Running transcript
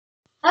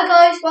Hi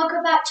guys,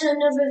 welcome back to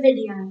another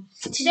video.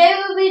 Today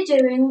we'll be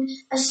doing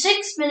a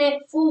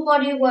 6-minute full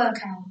body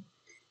workout.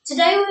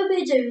 Today we'll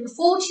be doing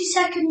 40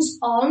 seconds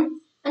on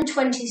and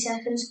 20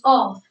 seconds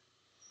off.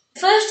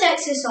 The first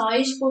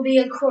exercise will be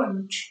a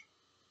crunch.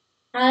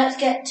 Now let's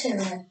get to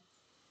it.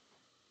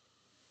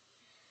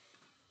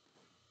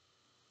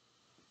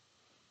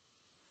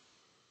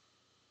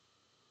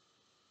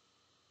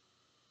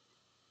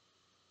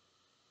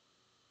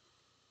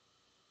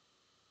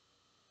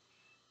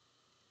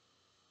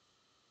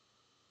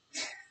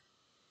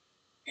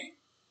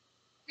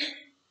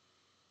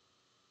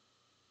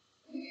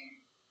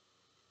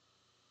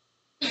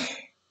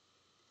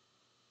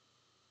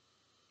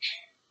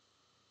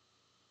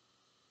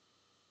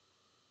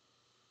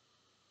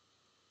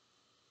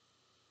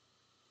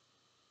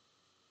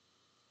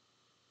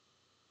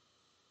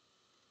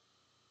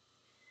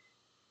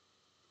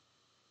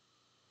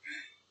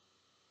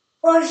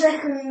 Five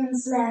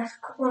seconds left,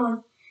 come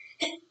on.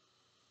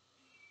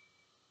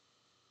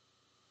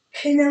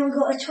 Okay, now we've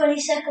got a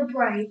 20-second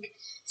break.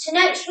 So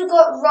next we've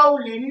got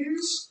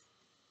roll-ins,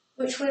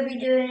 which we'll be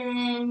doing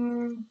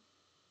in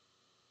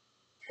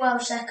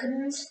 12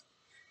 seconds.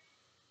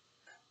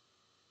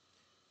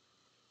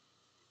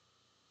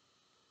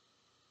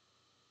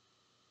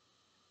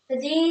 For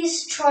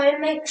these, try and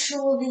make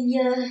sure that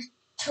you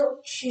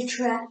touch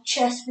your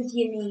chest with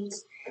your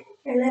knees.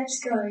 Okay,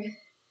 let's go.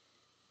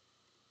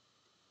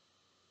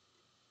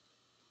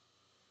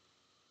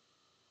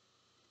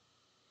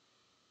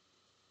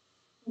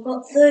 We've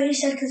got 30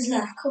 seconds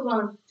left, come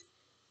on.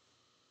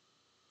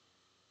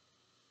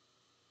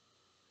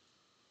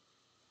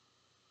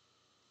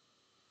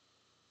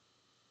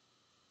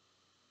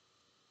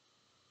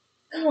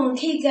 Come on,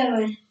 keep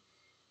going.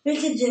 We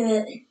can do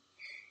it.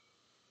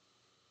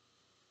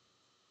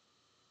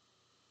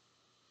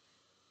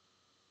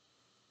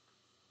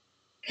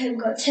 Okay, we've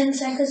got 10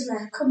 seconds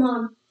left, come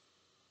on.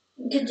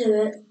 We can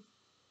do it.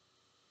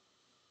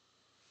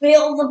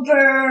 Feel the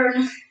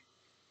burn.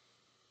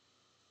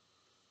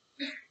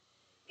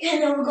 Okay,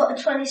 now we've got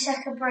a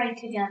 20-second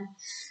break again.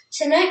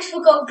 So next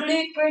we've got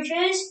glute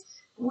bridges,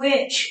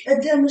 which a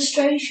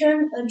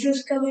demonstration of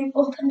just going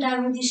up and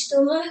down with your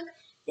stomach.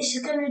 This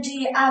is going to do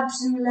your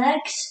abs and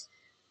legs,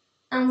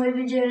 and we'll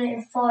be doing it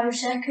in 5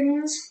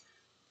 seconds.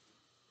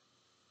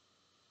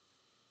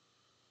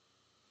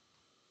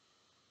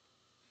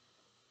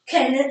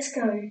 Okay, let's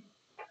go.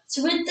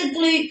 So with the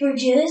glute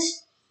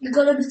bridges, you've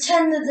got to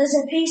pretend that there's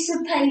a piece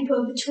of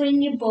paper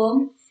between your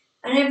bum,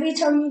 and every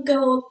time you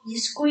go up, you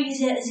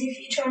squeeze it as if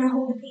you're trying to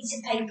hold a piece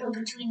of paper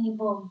between your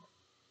bum.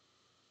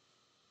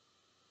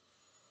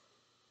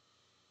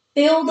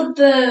 Feel the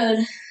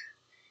burn.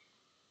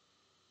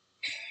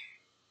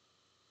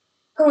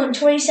 Come on,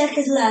 20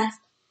 seconds left.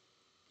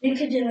 You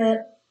can do it.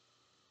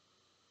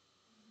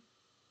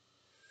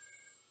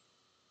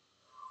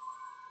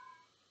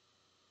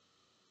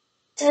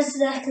 Ten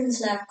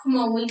seconds left. Come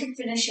on, we can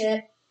finish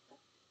it.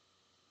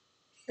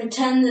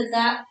 Pretend that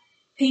that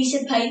piece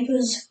of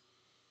paper's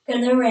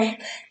gonna rip.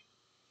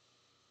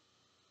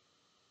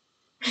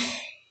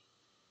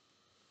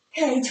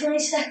 Okay, 20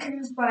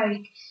 seconds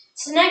break.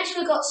 So next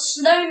we've got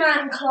slow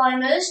mountain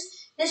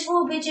climbers. This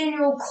will be doing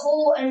your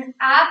core and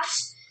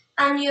abs,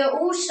 and you'll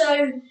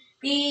also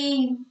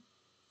be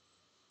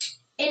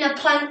in a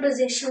plank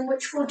position,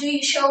 which will do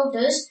your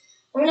shoulders.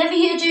 Whenever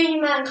you're doing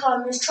your mountain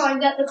climbers, try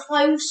and get the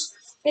closest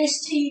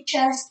to your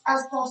chest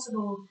as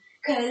possible.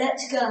 Okay,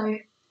 let's go.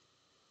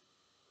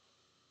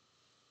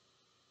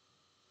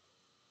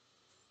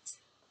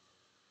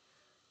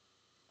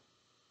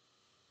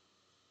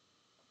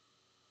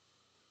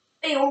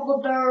 Feel the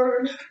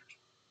burn.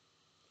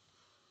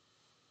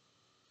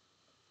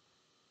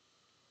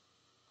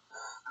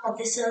 God,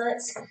 this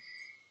hurts.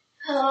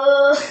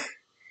 Come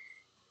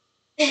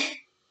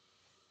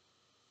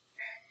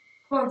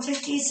on,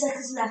 15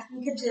 seconds left.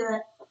 We can do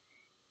it.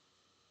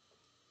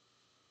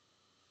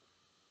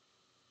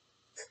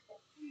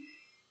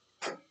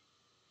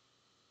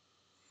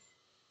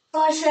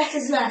 Five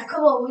seconds left.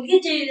 Come on, we can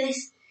do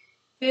this.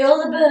 Feel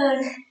the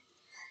burn.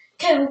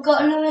 Okay, we've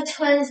got another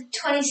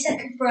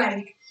 20-second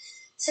break.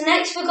 So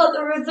next we've got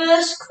the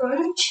reverse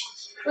crunch,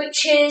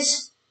 which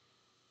is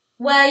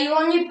where you're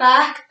on your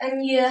back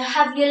and you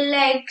have your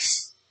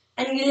legs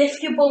and you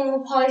lift your bum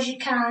up high as you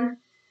can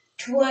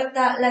to work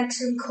that legs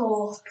and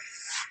core.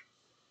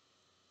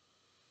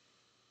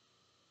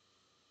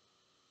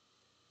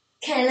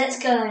 Okay, let's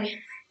go.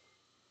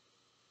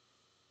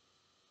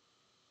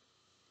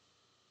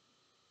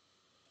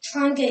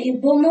 Try and get your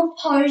bum up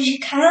high as you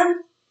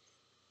can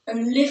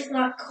and lift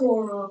that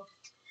core up.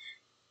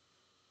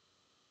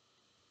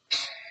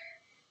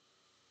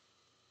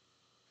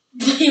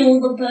 Feel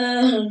the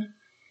burn.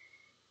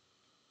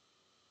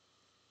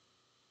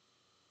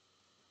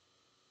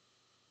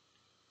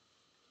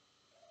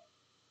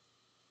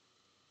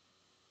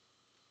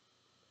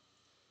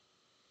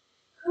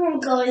 Come on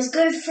guys,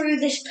 go through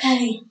this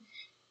pain.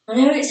 I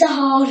know it's a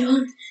hard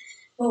one,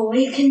 but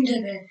we can do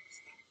it.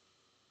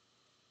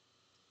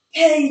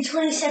 Okay,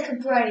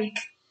 20-second break.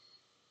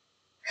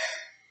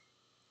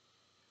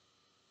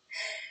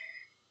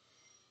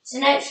 So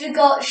next we've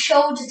got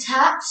shoulder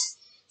taps.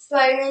 So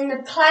you're in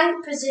the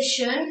plank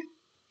position.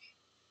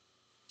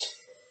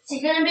 So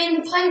you're going to be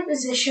in the plank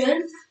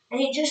position and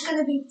you're just going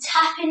to be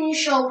tapping your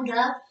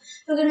shoulder.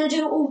 We're going to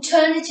do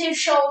alternative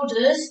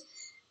shoulders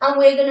and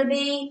we're going to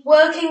be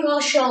working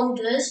our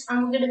shoulders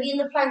and we're going to be in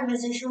the plank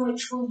position,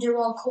 which will do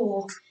our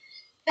core.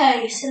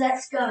 Okay, so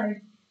let's go.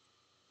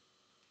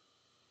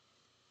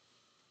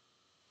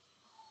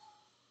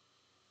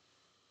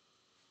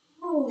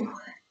 Ooh.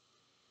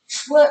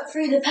 Work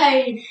through the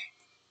pain.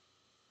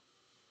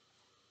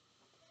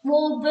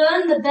 More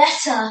burn, the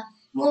better.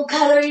 More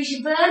calories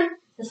you burn,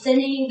 the thinner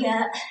you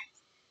get.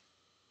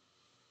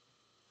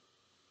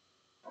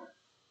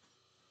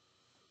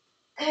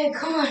 Okay,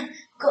 come on.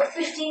 Got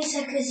 15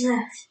 seconds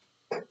left.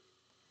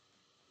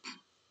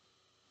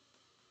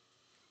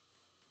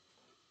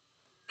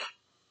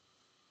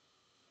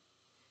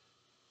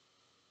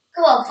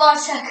 Come on, 5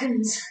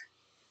 seconds.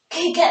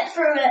 Okay, get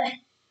through it.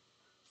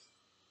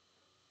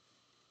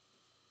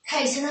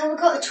 Okay, so now we've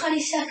got a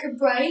 20-second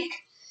break.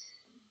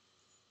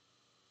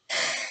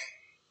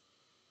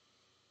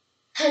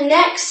 And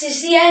next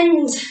is the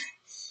end.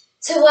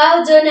 So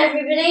well done,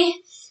 everybody.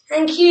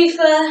 Thank you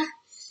for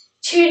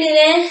tuning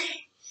in.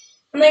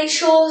 Make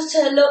sure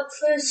to look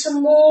for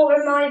some more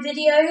of my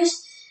videos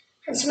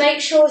and to make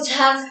sure to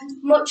have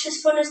much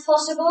as fun as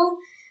possible.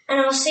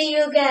 And I'll see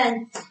you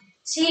again.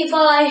 See you,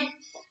 bye.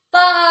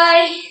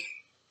 Bye.